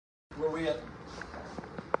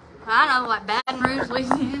I know, like Baton Rouge,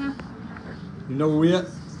 Louisiana. You know where we at?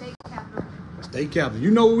 State capital. State capital.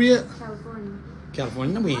 You know where we at? California.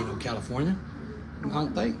 California. No, we ain't no California. I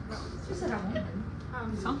don't think. She said I wanted.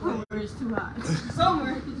 Somewhere it's too hot.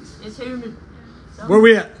 Somewhere it's humid. Where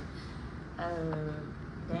we at?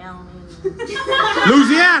 Down in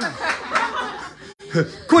Louisiana.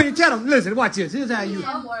 Queen, tell them. Listen, watch this. Here's how you.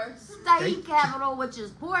 State capital, which is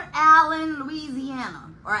Port Allen, Louisiana,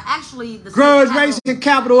 or actually the Grudge racing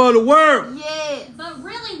capital of the world. Yes. But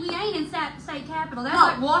really, we ain't in state capital. That's No,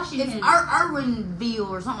 like Washington. It's Irwinville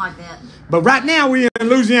or something like that. But right now we in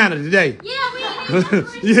Louisiana today. Yeah, we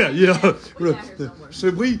ain't. Yeah.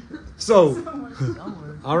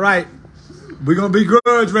 All right. We're gonna be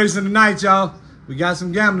grudge racing tonight, y'all. We got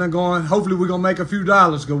some gambling going. Hopefully we're gonna make a few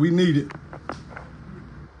dollars because we need it.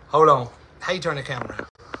 Hold on. How you turn the camera around?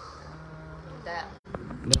 That.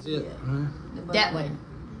 That's it. That way.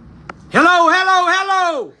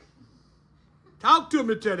 Hello. Talk to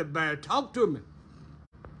me, Teddy Bear. Talk to me.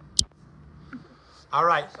 All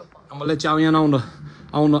right. I'm gonna let y'all in on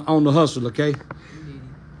the hustle, okay?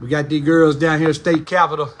 We got these girls down here, state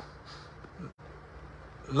capital,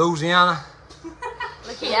 Louisiana.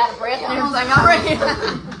 Look, he out of breath and everything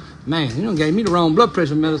already. Man, you done gave me the wrong blood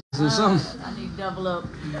pressure medicine or something. I need to double up.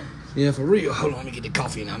 Yeah, for real. Hold on, let me get the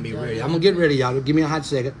coffee and I'll be ready. I'm gonna get ready, y'all. Give me a hot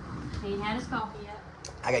second. He ain't had his coffee yet.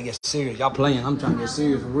 I gotta get serious. Y'all playing. I'm trying to get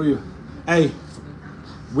serious for real. Hey,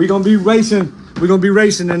 we're gonna be racing. We're gonna be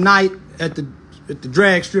racing tonight at the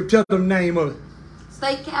drag strip. Tell them the name of it.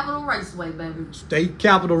 State Capital Raceway, baby. State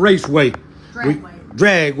Capital Raceway.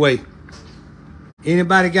 Dragway.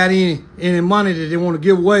 Anybody got any money that they want to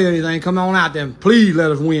give away or anything, come on out there and please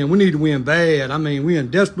let us win. We need to win bad. I mean, we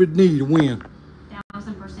in desperate need to win.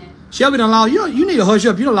 1,000%. Shelby done lost. You need to hush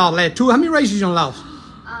up. You done lost the last 2. How many races you done lost?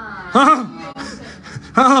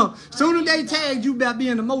 Soon as they tagged you about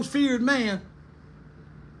being the most feared man.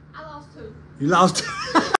 I lost 2. You lost.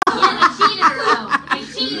 Yeah, they cheated her though. They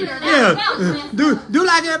cheated her. Yeah. Do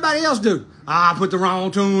like everybody else do. I put the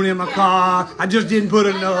wrong tune in my car. I just didn't put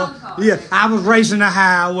enough. Yeah, I was racing the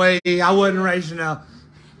highway. I wasn't racing up.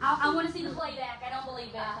 I want to see the playback. I don't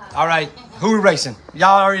believe that. All right, who we racing?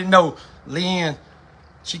 Y'all already know. Leanne,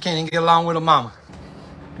 she can't even get along with her mama.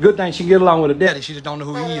 Good thing she get along with her daddy. She just don't know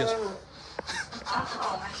who he is.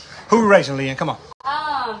 Who we racing, Leanne? Come on.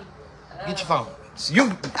 Get your phone. So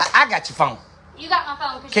I got your phone. You got my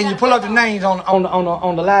phone. Can you pull up the names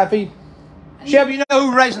on the live feed? Shelby, you know who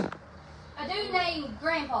we racing? A dude named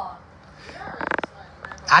Grandpa.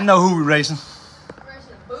 I know who we racing.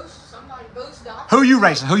 Racing a boost, somebody boost doctor. Who you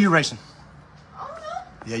racing? Who you racing? I don't know.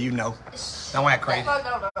 Yeah, you know. Don't act crazy. I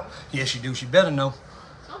don't know. Yes, you do. She better know.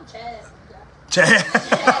 I'm Chad. Chad.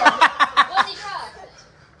 What's he drive?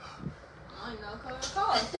 I don't know.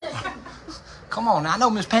 Call. Come on, now. I know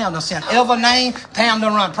Miss Pam done sent every name. Pam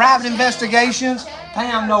done run private investigations.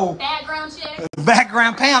 Pam know Background check.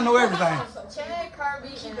 background. Pam know everything. Chad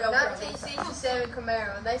Kirby in a 1967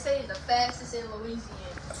 Camaro. They say he's the fastest in Louisiana.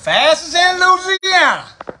 Fastest in Louisiana.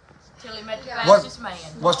 Till he met the What- fastest man.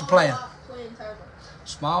 What's the plan? Twin turbo.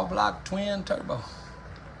 Small block twin turbo.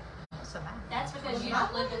 That's because you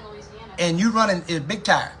don't live in Louisiana. And you running is big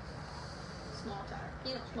tire. Small tire.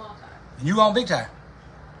 You know, small tire. You on big tire.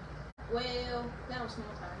 Well, that was small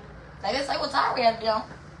tire. They didn't say what time we had to be on.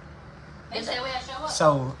 They say we have to show up.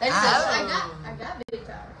 So They said, I got big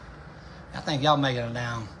tire. I think y'all making it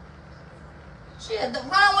down. shit,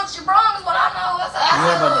 run what you brung is what I know. That's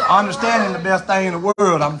Yeah, but understanding the best thing in the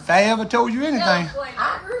world. If I ever told you anything,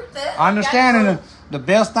 I agree with that. understanding the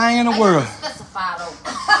best thing in the world. Specify though.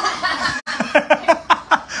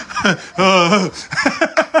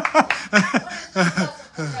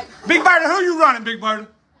 Big Birdie, who you running, Big Birdie?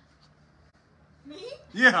 Me?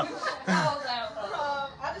 Yeah.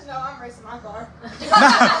 I just know I'm racing my car.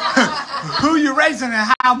 Who you racing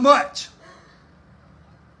and how much?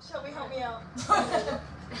 Shelby, help me out.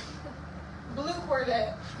 Blue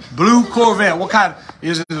Corvette. Blue Corvette. What kind?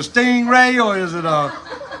 Is it a Stingray or is it a?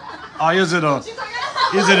 Or is it a?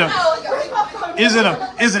 Is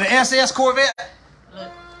it an SS Corvette?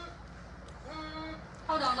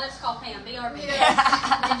 Hold on, let's call Pam. BRB.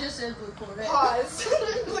 Yeah. It just says Blue Corvette. Pause.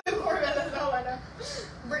 Blue Corvette, that's all I know.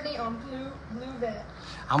 Brittany on blue vet.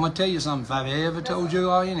 I'm gonna tell you something. If I've ever told you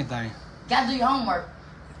or anything, Gotta do your homework.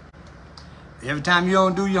 every time you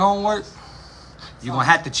don't do your homework, you're gonna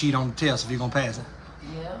have to cheat on the test if you're gonna pass it.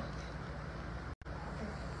 Yeah.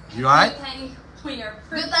 You all right? Good thing we are Good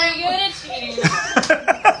pretty thing good at cheating.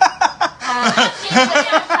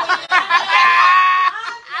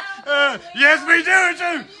 Yes, we do, too.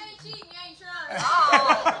 You ain't cheating, you ain't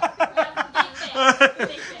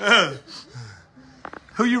trying.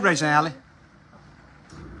 Who you racing, Allie?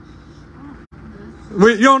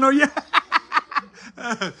 Wait, you don't know yet? All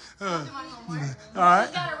right.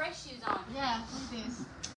 You got her race shoes on. Yeah,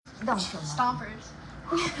 like this.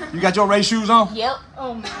 Stompers. You got your race shoes on? Yep.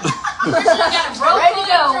 Oh man. Ready to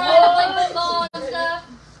go. Play football and stuff.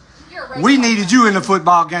 You're a race We car. needed you in the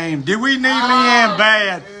football game. Did we need Leanne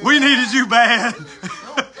bad? We needed you bad.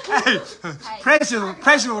 Hey, pressure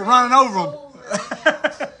was running over him.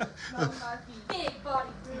 Big body.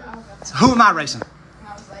 Who am I racing?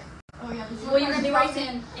 I was like, oh yeah. Well, you're going to be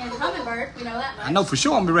racing in Hummingbird. We know that much. I know for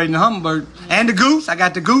sure I'm gonna be racing the Hummingbird and the Goose. I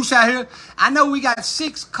got the Goose out here. I know we got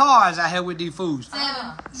 6 cars out here with these fools.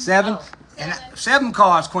 7. And 7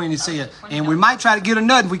 cars, Queenie said. And we might try to get a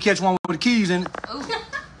nut if we catch one with the keys in it.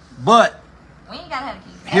 But We ain't gotta have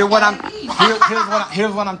a key.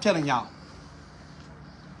 here's what I'm telling y'all.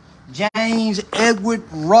 James Edward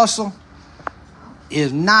Russell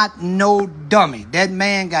is not no dummy. That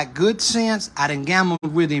man got good sense. I done gambled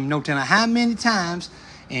with him no telling how many times.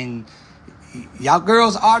 And y'all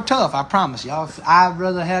girls are tough, I promise. Y'all, I'd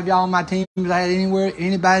rather have y'all on my team than I had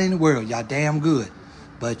anybody in the world. Y'all damn good.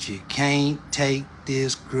 But you can't take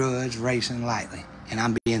this grudge racing lightly. And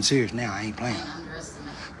I'm being serious now. I ain't playing.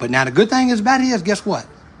 But now the good thing is about it is, guess what?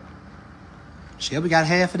 Shelby got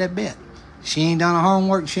half of that bet. She ain't done her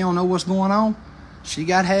homework. She don't know what's going on. She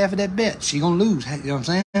got half of that bet. She gonna lose. You know what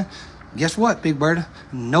I'm saying? Guess what, Big Bird?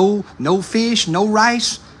 No fish, no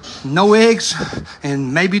rice, no eggs,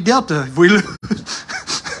 and maybe Delta if we lose.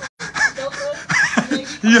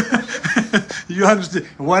 You understand?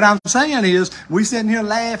 What I'm saying is, we sitting here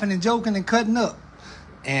laughing and joking and cutting up,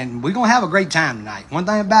 and we're gonna have a great time tonight. One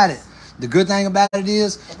thing about it, the good thing about it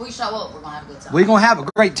is, If we show up, we're gonna have a good time. we're gonna have a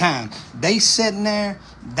great time. They sitting there,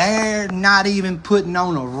 they're not even putting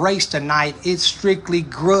on a race tonight. It's strictly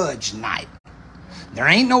grudge night. There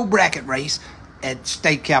ain't no bracket race at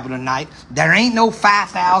state capitol tonight. There ain't no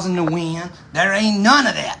 5,000 to win. There ain't none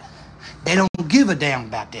of that. They don't give a damn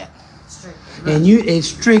about that. And it's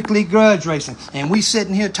strictly grudge racing. And we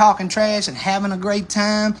sitting here talking trash and having a great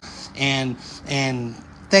time, and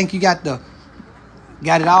think you got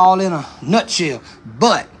it all in a nutshell.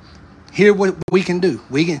 But here what we can do.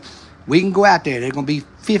 We can go out there. There's gonna be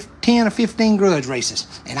 10 or 15 grudge races,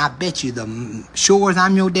 and I bet you the sure as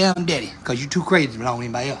I'm your damn daddy, because you're too crazy to belong to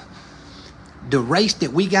anybody else. The race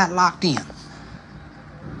that we got locked in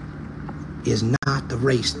is not the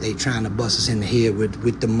race they trying to bust us in the head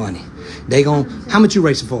with the money. They gon' how much you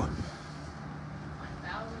racing for?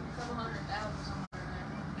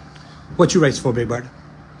 What you racing for, Big Bird?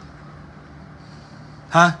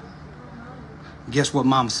 Huh? Guess what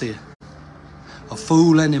Mama said? A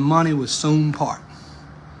fool and their money will soon part.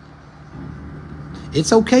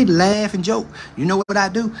 It's okay to laugh and joke. You know what I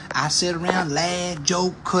do? I sit around, laugh,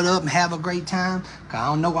 joke, cut up, and have a great time. Cause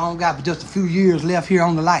I don't got but just a few years left here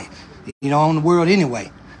on the life, on the world anyway.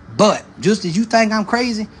 But just as you think I'm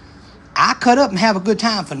crazy, I cut up and have a good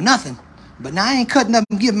time for nothing. But now I ain't cutting up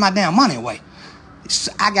and giving my damn money away.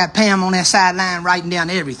 I got Pam on that sideline writing down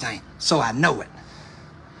everything, so I know it.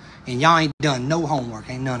 And y'all ain't done no homework,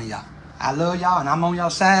 ain't none of y'all. I love y'all, and I'm on y'all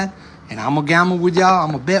side, and I'm gonna gamble with y'all.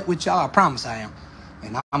 I'm gonna bet with y'all. I promise I am.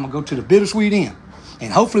 And I'm gonna go to the bittersweet end,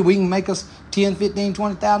 and hopefully we can make us $10,000, $15,000,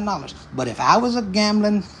 $20,000. But if I was a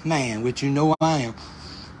gambling man, which you know I am,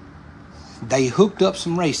 they hooked up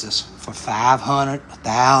some races for $500,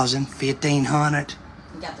 $1,000, $1,500.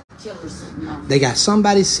 We got the killers sitting on. They got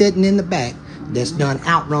somebody sitting in the back that's done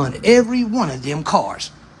outrun every one of them cars.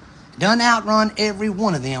 Done outrun every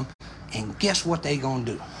one of them, and guess what they gonna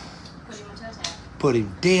do? Put him on touchdown. Put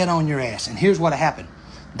him dead on your ass. And here's what happened.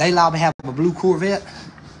 They allowed me to have a blue Corvette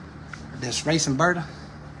that's racing Berta.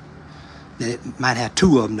 That might have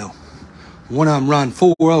 2 of them though. One of them run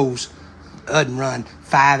 4.0s, other one run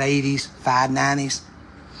 5.80s, 5.90s,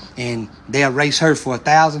 and they'll race her for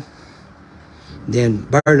 $1,000. Then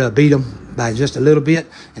Berta beat them by just a little bit,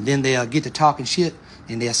 and then they'll get to talking shit,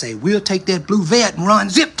 and they'll say, we'll take that blue vet and run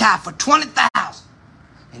zip tie for $20,000.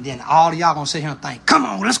 And then all of y'all gonna sit here and think, come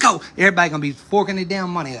on, let's go. Everybody gonna be forking their damn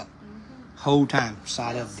money up. Whole time,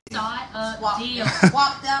 side up. Deal.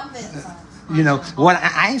 Swapped out bets. You know what?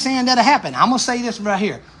 I ain't saying that'll happen. I'm gonna say this right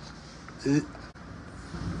here.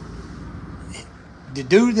 The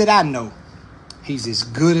dude that I know, he's as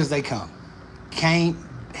good as they come.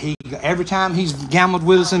 Every time he's gambled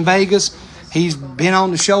with us in Vegas, he's been on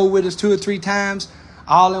the show with us 2 or 3 times.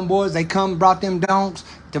 All them boys, they come brought them donks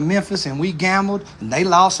to Memphis, and we gambled, and they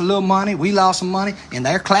lost a little money. We lost some money, and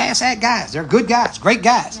they're class act guys. They're good guys, great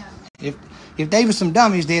guys. Yeah. If they were some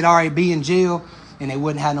dummies, they'd already be in jail, and they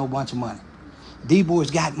wouldn't have no bunch of money. These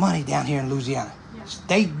boys got money down here in Louisiana. Yeah.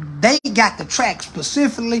 They They got the track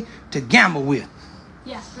specifically to gamble with.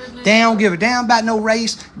 Yeah. They don't give a damn about no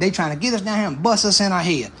race. They trying to get us down here and bust us in our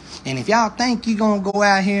head. And if y'all think you gonna go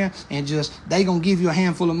out here and just they gonna give you a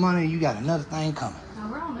handful of money, you got another thing coming.